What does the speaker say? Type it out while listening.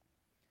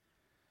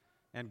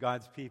And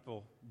God's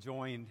people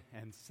joined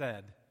and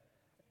said,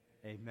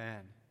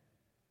 Amen.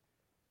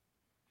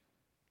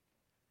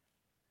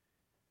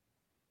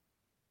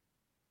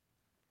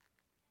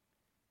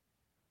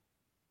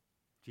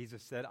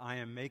 Jesus said, I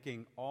am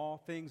making all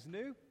things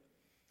new.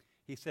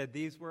 He said,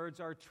 these words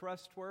are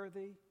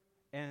trustworthy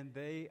and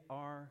they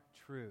are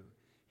true.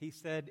 He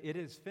said, it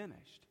is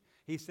finished.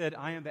 He said,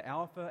 I am the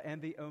Alpha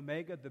and the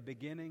Omega, the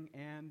beginning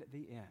and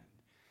the end.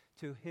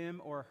 To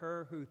him or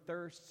her who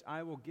thirsts,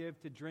 I will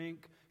give to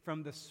drink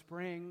from the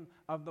spring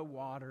of the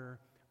water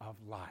of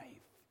life.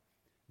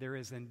 There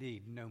is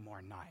indeed no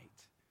more night.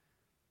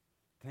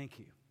 Thank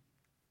you,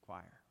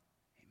 choir.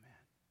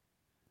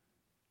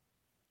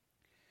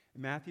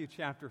 In Matthew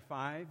chapter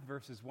 5,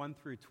 verses 1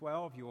 through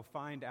 12, you will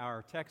find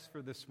our text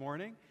for this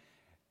morning.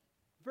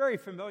 Very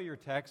familiar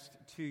text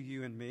to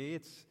you and me.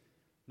 It's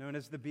known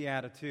as the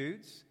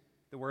Beatitudes,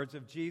 the words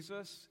of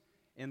Jesus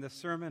in the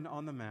Sermon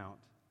on the Mount.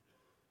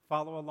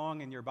 Follow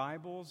along in your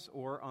Bibles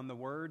or on the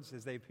words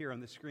as they appear on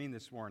the screen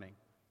this morning.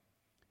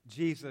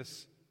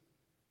 Jesus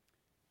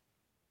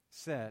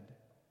said,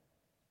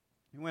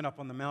 he went up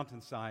on the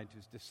mountainside to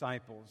his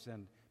disciples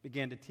and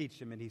began to teach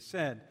them, and he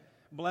said,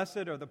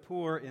 Blessed are the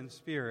poor in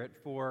spirit,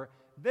 for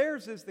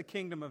theirs is the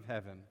kingdom of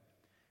heaven.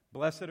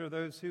 Blessed are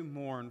those who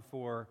mourn,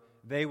 for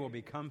they will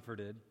be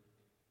comforted.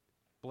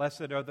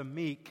 Blessed are the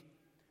meek,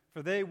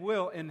 for they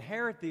will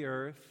inherit the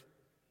earth.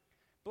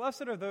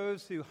 Blessed are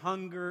those who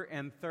hunger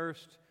and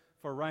thirst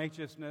for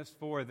righteousness,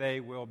 for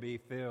they will be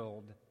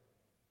filled.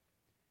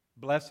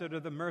 Blessed are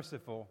the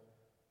merciful,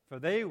 for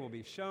they will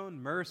be shown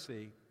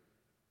mercy.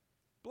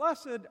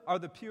 Blessed are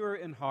the pure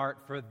in heart,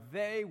 for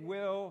they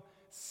will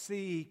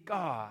see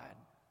God.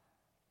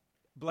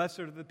 Blessed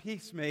are the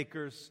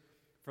peacemakers,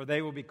 for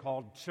they will be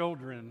called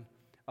children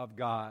of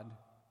God.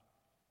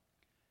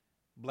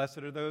 Blessed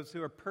are those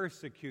who are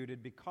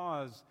persecuted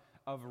because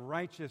of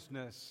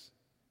righteousness,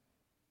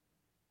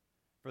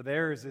 for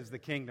theirs is the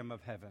kingdom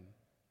of heaven.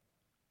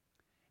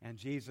 And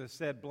Jesus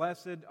said,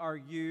 Blessed are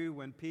you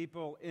when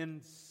people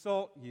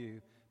insult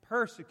you,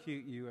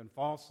 persecute you, and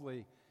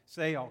falsely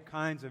say all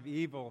kinds of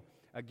evil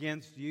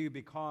against you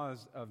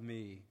because of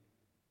me.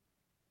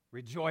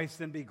 Rejoice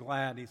and be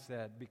glad, he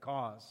said,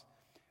 because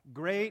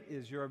great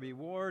is your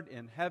reward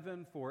in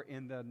heaven, for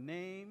in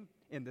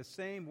the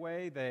same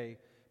way they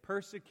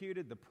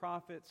persecuted the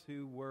prophets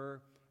who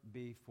were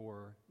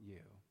before you.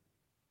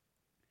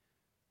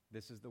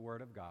 This is the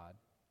word of God.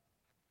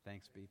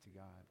 Thanks be to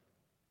God.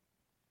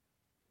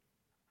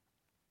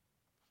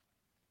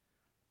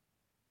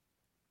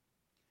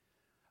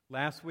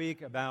 Last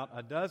week, about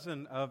a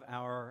dozen of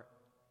our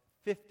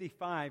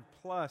 55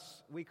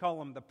 plus, we call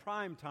them the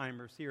prime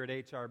timers here at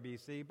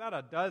HRBC, about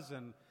a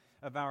dozen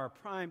of our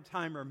prime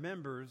timer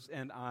members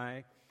and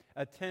I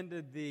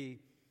attended the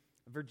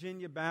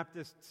Virginia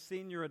Baptist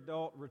Senior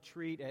Adult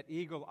Retreat at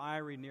Eagle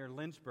Eyrie near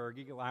Lynchburg.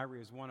 Eagle Eyrie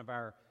is one of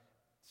our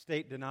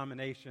state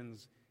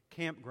denomination's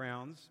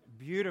campgrounds.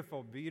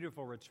 Beautiful,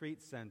 beautiful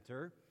retreat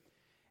center.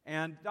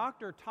 And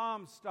Dr.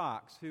 Tom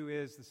Stocks, who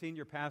is the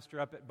senior pastor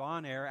up at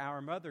Bon Air,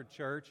 our mother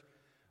church,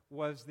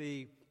 was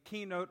the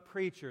keynote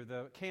preacher,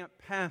 the camp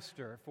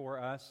pastor for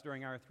us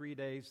during our 3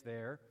 days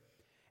there.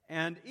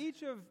 And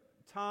each of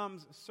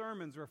Tom's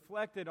sermons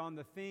reflected on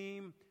the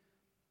theme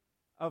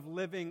of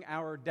living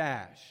our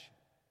dash.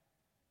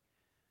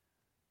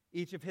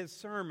 Each of his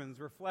sermons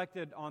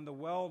reflected on the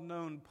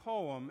well-known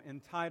poem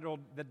entitled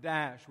The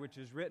Dash, which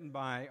is written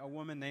by a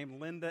woman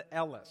named Linda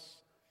Ellis.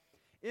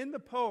 In the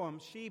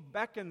poem, she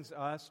beckons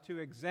us to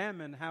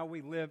examine how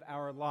we live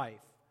our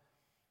life.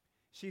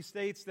 She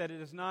states that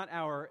it is not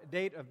our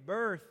date of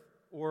birth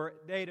or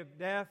date of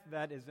death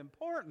that is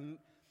important,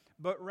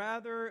 but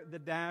rather the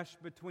dash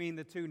between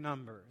the two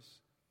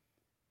numbers,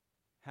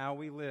 how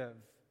we live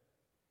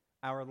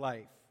our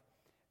life.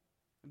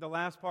 The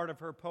last part of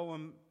her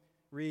poem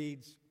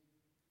reads,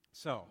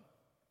 so,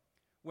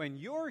 when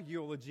your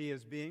eulogy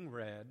is being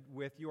read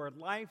with your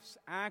life's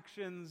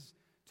actions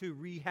to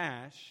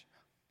rehash,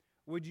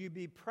 would you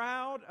be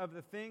proud of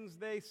the things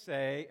they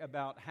say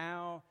about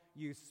how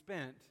you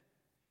spent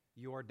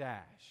your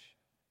dash?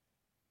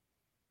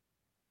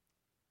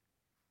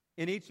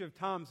 In each of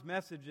Tom's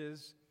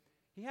messages,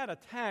 he had a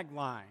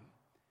tagline: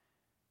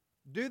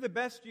 do the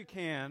best you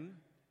can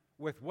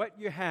with what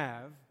you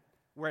have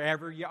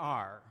wherever you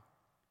are.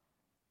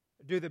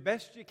 Do the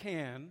best you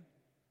can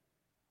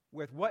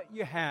with what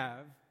you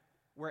have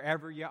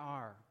wherever you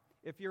are.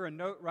 If you're a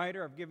note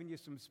writer, I've given you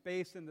some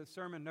space in the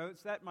sermon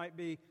notes. That might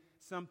be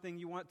something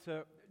you want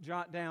to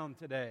jot down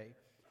today.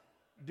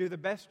 Do the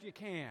best you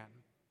can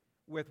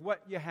with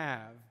what you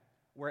have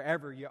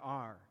wherever you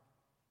are.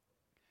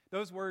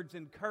 Those words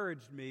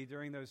encouraged me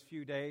during those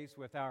few days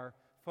with our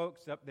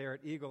folks up there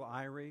at Eagle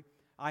Eyrie.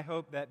 I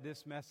hope that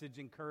this message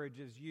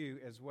encourages you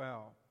as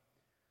well.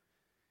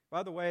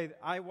 By the way,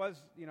 I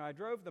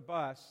drove the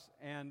bus,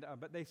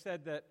 but they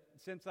said that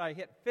since I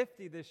hit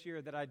 50 this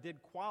year that I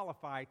did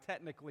qualify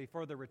technically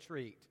for the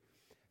retreat.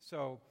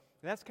 So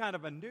that's kind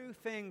of a new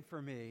thing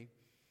for me.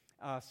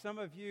 Some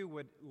of you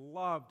would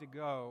love to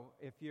go,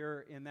 if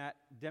you're in that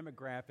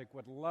demographic,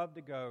 would love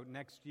to go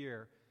next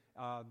year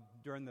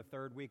during the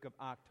third week of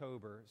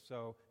October.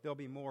 So there'll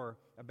be more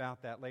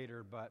about that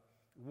later, but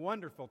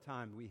wonderful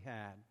time we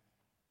had.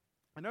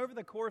 And over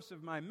the course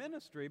of my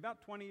ministry,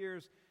 about 20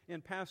 years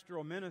in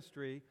pastoral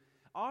ministry,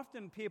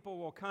 often people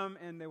will come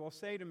and they will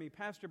say to me,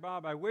 Pastor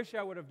Bob, I wish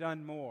I would have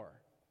done more.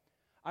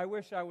 I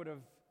wish I would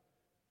have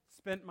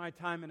spent my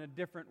time in a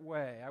different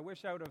way. I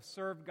wish I would have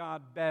served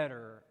God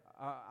better.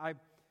 I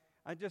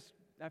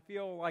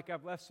feel like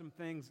I've left some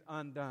things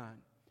undone.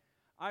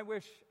 I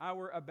wish I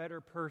were a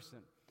better person.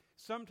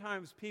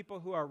 Sometimes people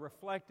who are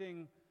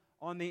reflecting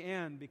on the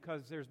end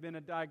because there's been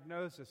a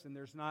diagnosis and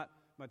there's not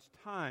much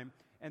time,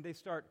 and they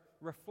start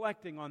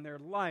reflecting on their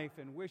life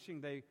and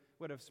wishing they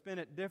would have spent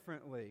it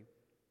differently.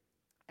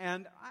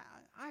 And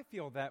I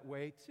feel that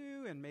way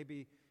too, and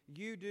maybe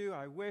you do.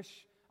 I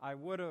wish I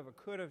would have,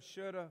 could have,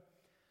 should have.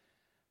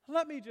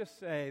 Let me just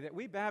say that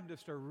we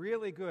Baptists are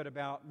really good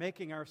about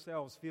making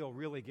ourselves feel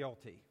really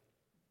guilty.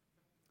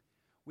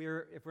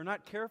 If we're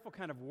not careful,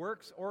 kind of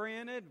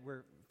works-oriented.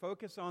 We're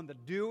focused on the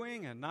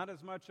doing and not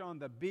as much on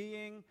the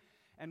being.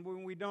 And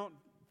when we don't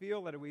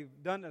feel that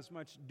we've done as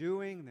much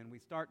doing, then we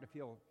start to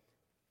feel,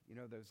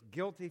 those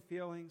guilty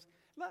feelings.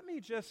 Let me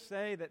just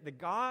say that the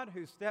God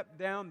who stepped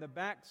down the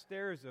back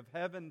stairs of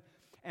heaven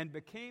and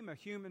became a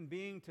human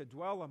being to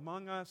dwell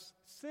among us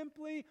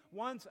simply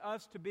wants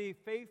us to be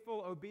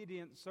faithful,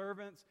 obedient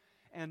servants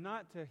and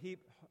not to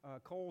heap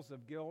coals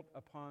of guilt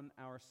upon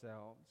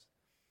ourselves.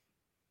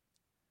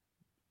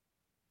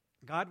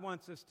 God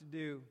wants us to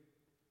do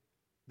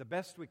the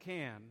best we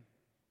can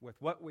with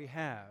what we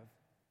have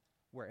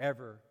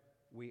wherever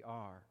we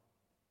are.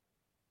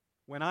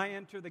 When I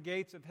enter the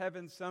gates of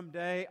heaven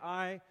someday,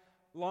 I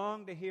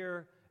long to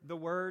hear the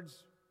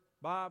words,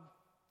 Bob,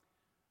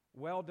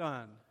 well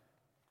done,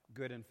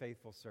 good and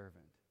faithful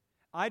servant.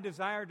 I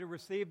desire to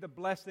receive the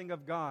blessing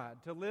of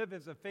God, to live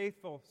as a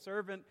faithful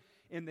servant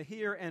in the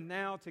here and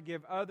now, to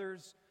give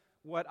others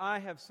what I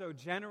have so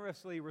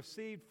generously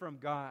received from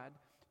God,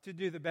 to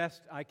do the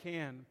best I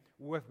can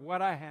with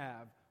what I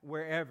have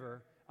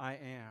wherever I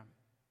am.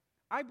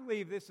 I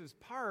believe this is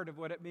part of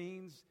what it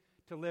means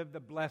to live the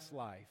blessed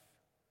life.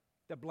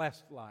 The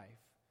blessed life.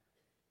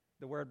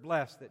 The word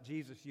blessed that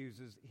Jesus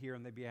uses here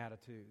in the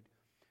Beatitude.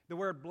 The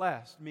word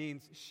blessed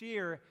means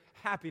sheer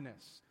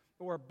happiness,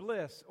 or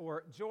bliss,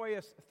 or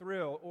joyous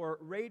thrill, or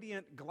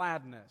radiant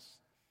gladness.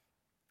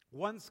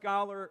 One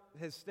scholar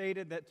has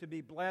stated that to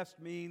be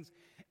blessed means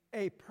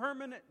a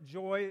permanent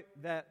joy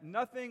that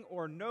nothing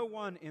or no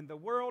one in the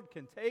world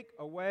can take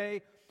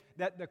away,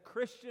 that the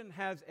Christian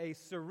has a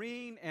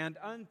serene and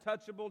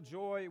untouchable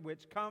joy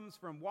which comes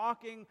from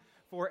walking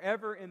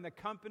forever in the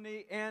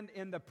company and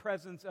in the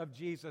presence of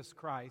Jesus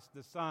Christ,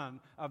 the Son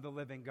of the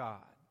living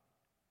God.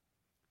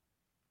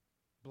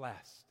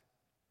 Blessed.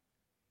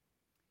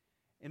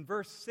 In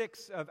verse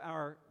 6 of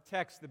our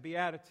text, the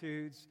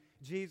Beatitudes,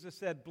 Jesus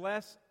said,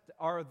 Blessed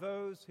are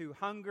those who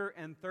hunger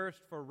and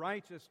thirst for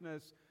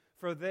righteousness,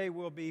 for they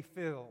will be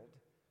filled.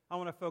 I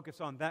want to focus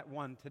on that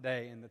one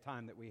today in the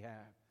time that we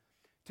have.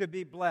 To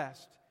be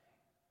blessed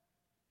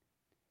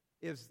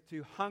is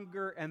to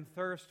hunger and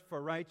thirst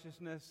for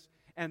righteousness,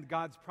 and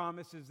God's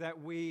promise is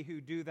that we who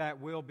do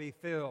that will be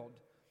filled.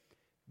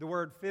 The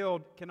word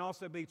filled can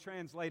also be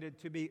translated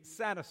to be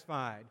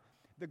satisfied.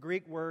 The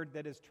Greek word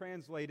that is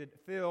translated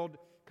filled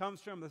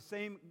comes from the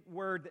same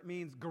word that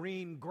means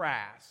green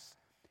grass.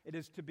 It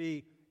is to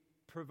be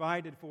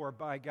provided for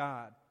by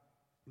God.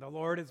 The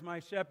Lord is my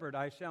shepherd,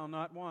 I shall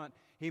not want.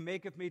 He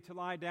maketh me to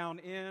lie down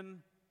in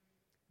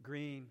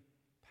green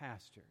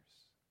pastures.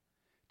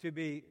 To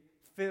be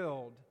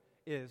filled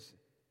is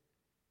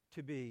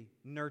to be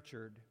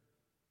nurtured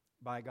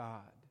by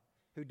God,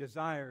 who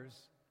desires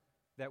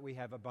that we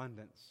have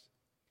abundance.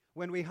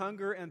 When we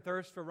hunger and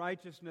thirst for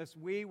righteousness,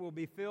 we will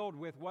be filled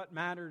with what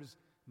matters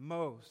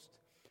most.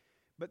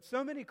 But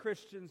so many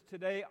Christians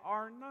today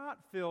are not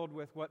filled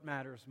with what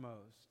matters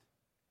most.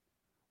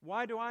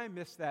 Why do I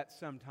miss that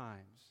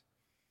sometimes?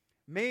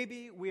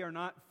 Maybe we are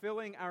not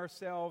filling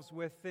ourselves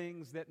with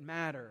things that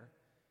matter.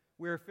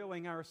 We're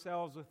filling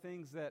ourselves with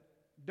things that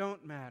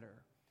don't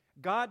matter.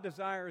 God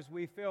desires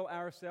we fill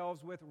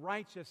ourselves with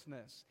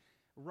righteousness,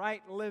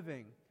 right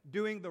living,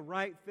 doing the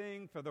right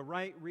thing for the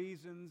right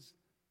reasons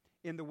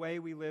in the way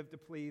we live to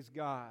please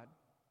God.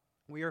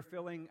 We are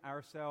filling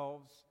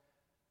ourselves,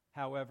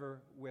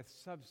 however, with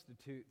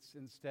substitutes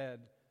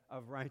instead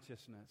of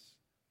righteousness.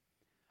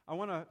 I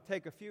want to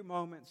take a few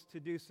moments to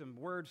do some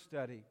word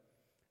study,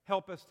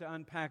 help us to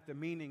unpack the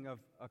meaning of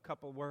a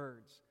couple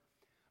words.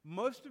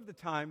 Most of the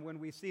time when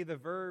we see the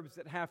verbs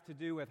that have to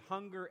do with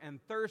hunger and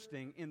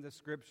thirsting in the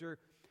Scripture,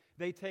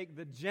 they take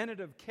the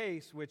genitive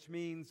case, which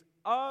means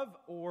of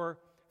or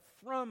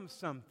from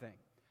something,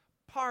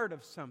 part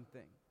of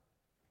something.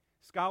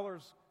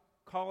 Scholars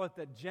call it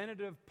the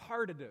genitive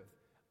partitive,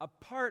 a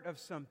part of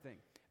something.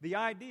 The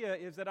idea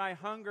is that I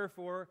hunger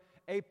for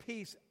a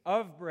piece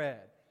of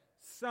bread,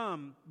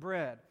 some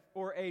bread,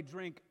 or a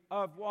drink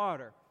of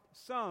water,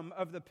 some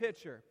of the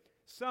pitcher,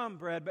 some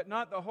bread, but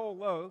not the whole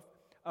loaf.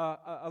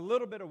 a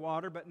little bit of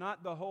water, but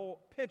not the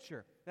whole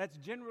pitcher. That's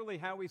generally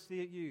how we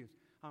see it used.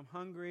 I'm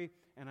hungry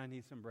and I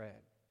need some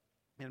bread.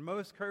 In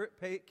most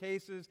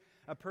cases,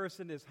 a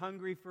person is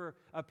hungry for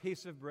a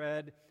piece of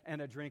bread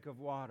and a drink of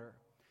water.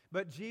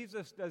 But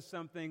Jesus does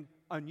something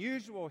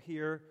unusual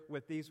here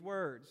with these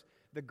words.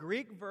 The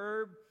Greek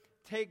verb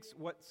takes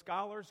what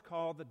scholars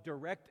call the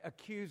direct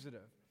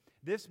accusative.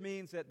 This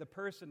means that the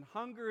person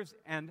hungers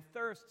and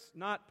thirsts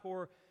not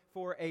for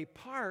a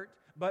part,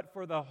 but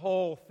for the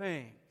whole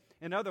thing.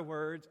 In other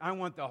words, I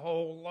want the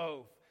whole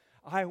loaf.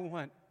 I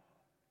want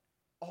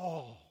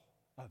all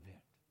of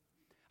it.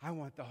 I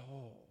want the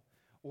whole.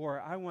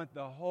 Or I want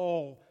the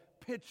whole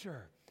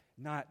pitcher,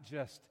 not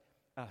just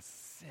a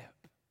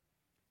sip.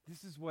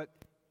 This is what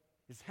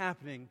is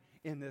happening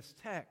in this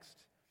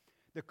text.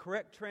 The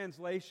correct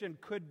translation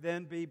could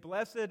then be,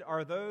 "Blessed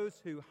are those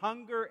who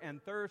hunger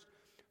and thirst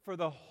for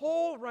the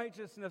whole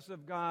righteousness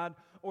of God,"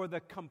 or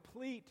the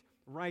complete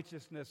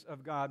righteousness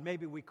of God.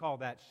 Maybe we call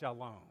that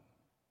shalom.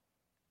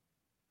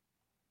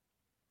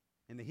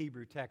 In the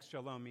Hebrew text,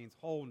 shalom means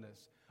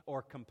wholeness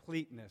or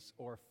completeness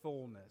or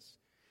fullness.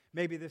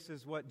 Maybe this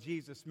is what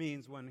Jesus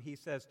means when he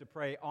says to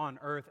pray on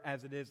earth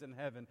as it is in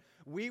heaven.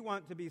 We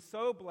want to be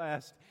so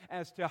blessed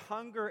as to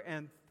hunger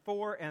and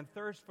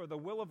thirst for the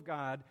will of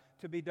God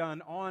to be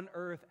done on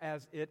earth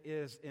as it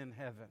is in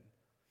heaven.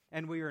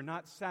 And we are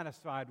not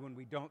satisfied when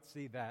we don't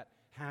see that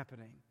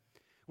happening.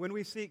 When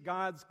we seek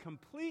God's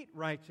complete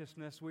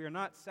righteousness, we are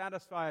not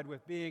satisfied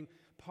with being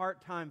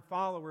part-time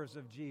followers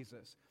of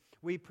Jesus.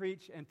 We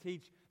preach and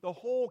teach the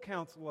whole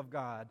counsel of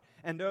God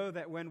and know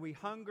that when we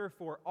hunger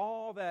for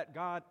all that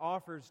God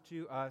offers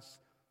to us,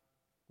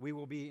 we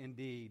will be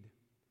indeed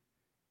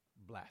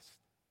blessed.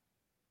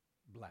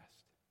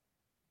 Blessed.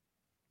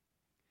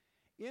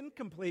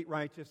 Incomplete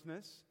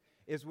righteousness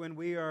is when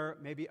we are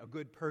maybe a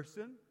good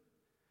person,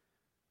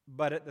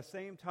 but at the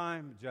same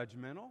time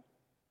judgmental,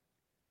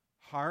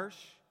 harsh,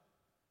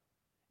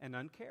 and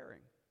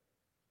uncaring.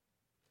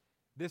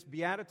 This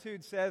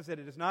beatitude says that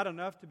it is not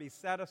enough to be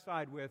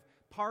satisfied with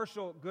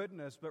partial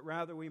goodness, but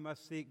rather we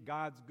must seek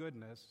God's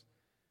goodness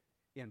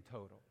in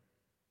total.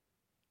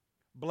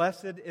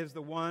 Blessed is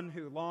the one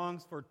who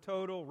longs for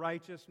total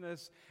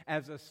righteousness,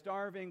 as a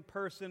starving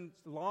person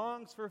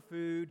longs for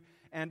food,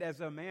 and as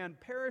a man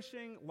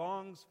perishing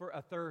longs for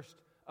a thirst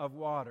of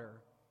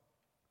water.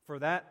 For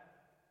that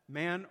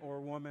man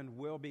or woman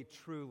will be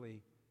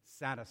truly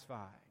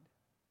satisfied.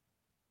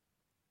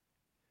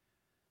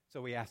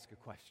 So we ask a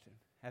question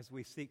as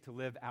we seek to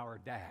live our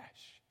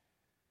dash,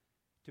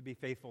 to be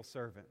faithful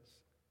servants.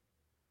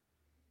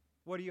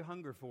 What do you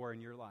hunger for in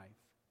your life?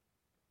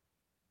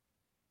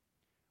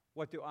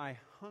 What do I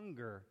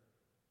hunger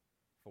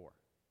for?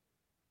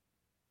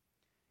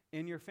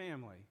 In your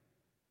family,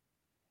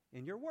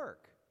 in your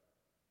work,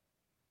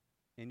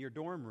 in your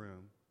dorm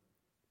room,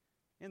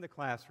 in the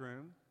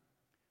classroom,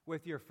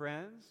 with your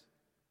friends,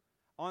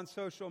 on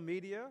social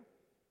media,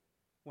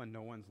 when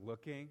no one's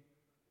looking.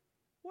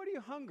 What do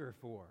you hunger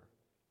for?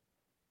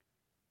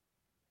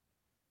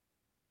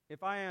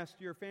 If I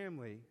asked your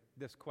family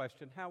this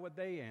question, how would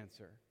they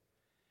answer?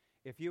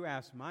 If you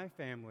asked my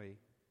family,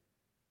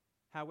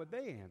 how would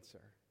they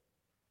answer?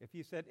 If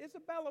you said,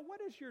 Isabella, what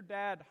does your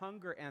dad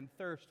hunger and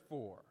thirst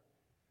for?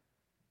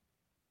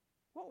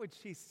 What would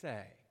she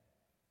say?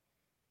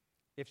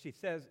 If she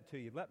says it to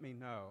you, let me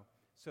know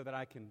so that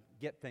I can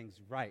get things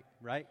right?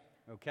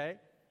 Okay?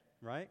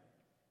 Right?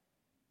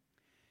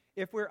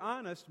 If we're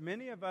honest,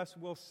 many of us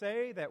will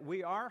say that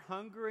we are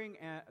hungering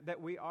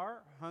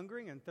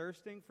and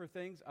thirsting for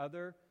things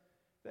other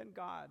than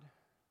God.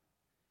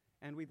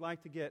 And we'd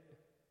like to get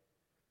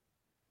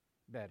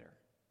better.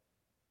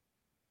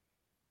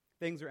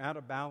 Things are out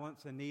of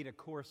balance and need a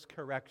course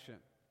correction.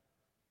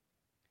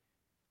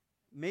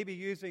 Maybe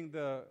using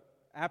the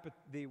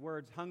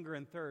words hunger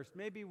and thirst,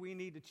 maybe we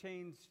need to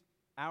change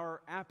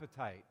our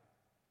appetite,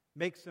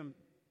 make some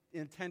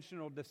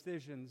intentional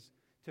decisions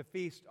to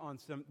feast on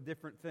some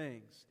different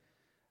things,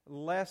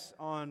 less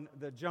on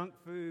the junk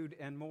food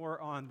and more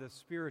on the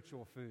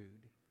spiritual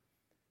food,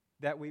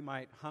 that we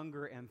might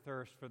hunger and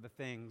thirst for the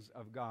things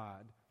of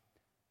God,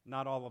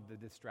 not all of the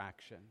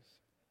distractions.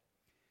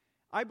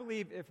 I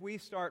believe if we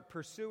start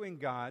pursuing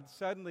God,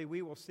 suddenly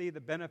we will see the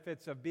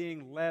benefits of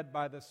being led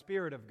by the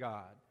Spirit of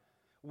God.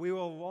 We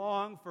will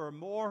long for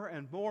more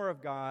and more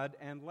of God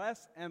and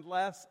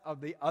less of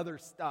the other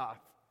stuff.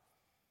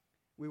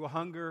 We will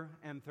hunger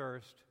and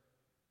thirst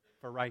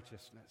for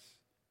righteousness.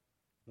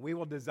 We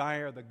will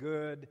desire the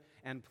good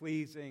and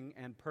pleasing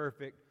and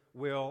perfect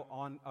will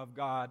of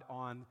God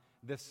on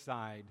this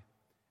side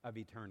of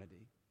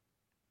eternity.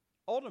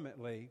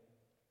 Ultimately,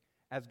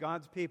 as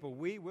God's people,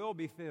 we will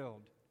be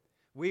filled.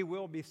 We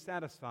will be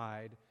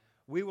satisfied.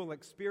 We will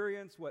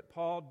experience what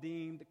Paul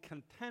deemed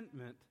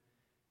contentment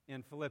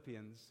in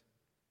Philippians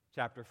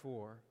chapter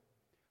 4.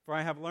 For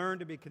I have learned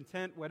to be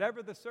content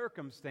whatever the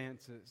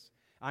circumstances.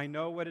 I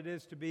know what it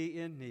is to be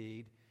in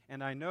need,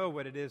 and I know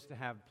what it is to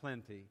have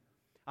plenty.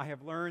 I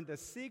have learned the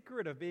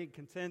secret of being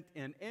content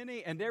in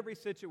any and every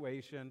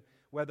situation,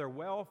 whether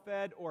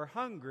well-fed or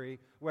hungry,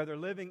 whether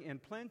living in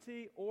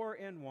plenty or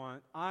in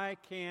want. I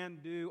can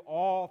do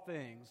all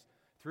things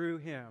through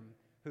Him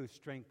who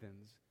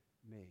strengthens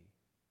me.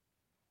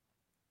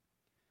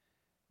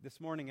 This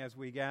morning, as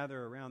we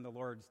gather around the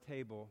Lord's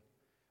table,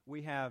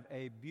 we have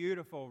a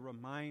beautiful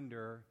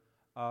reminder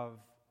of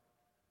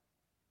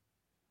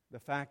the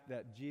fact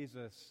that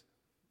Jesus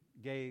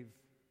gave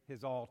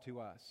His all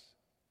to us.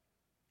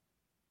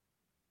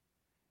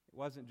 It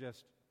wasn't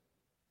just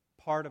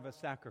part of a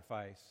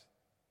sacrifice.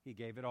 He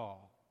gave it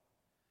all.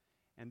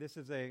 And this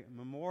is a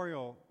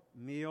memorial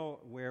meal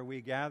where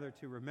we gather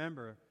to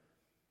remember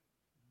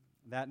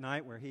that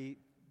night where He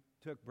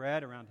took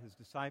bread around His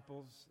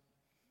disciples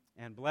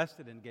and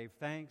blessed it and gave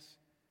thanks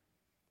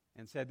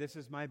and said, "This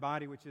is my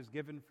body which is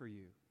given for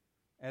you.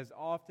 As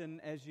often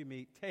as you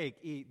meet, take,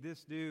 eat,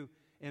 this do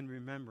in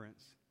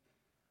remembrance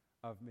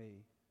of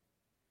me."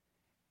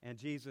 And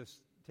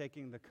Jesus,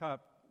 taking the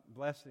cup,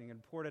 blessing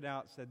and poured it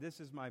out, said, "This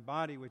is my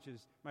body, which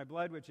is my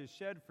blood, which is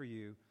shed for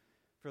you,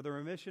 for the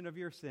remission of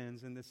your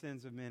sins and the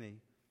sins of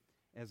many.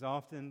 As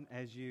often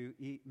as you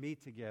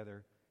meet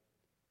together,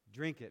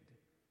 drink it.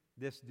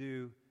 This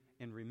do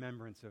in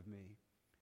remembrance of me."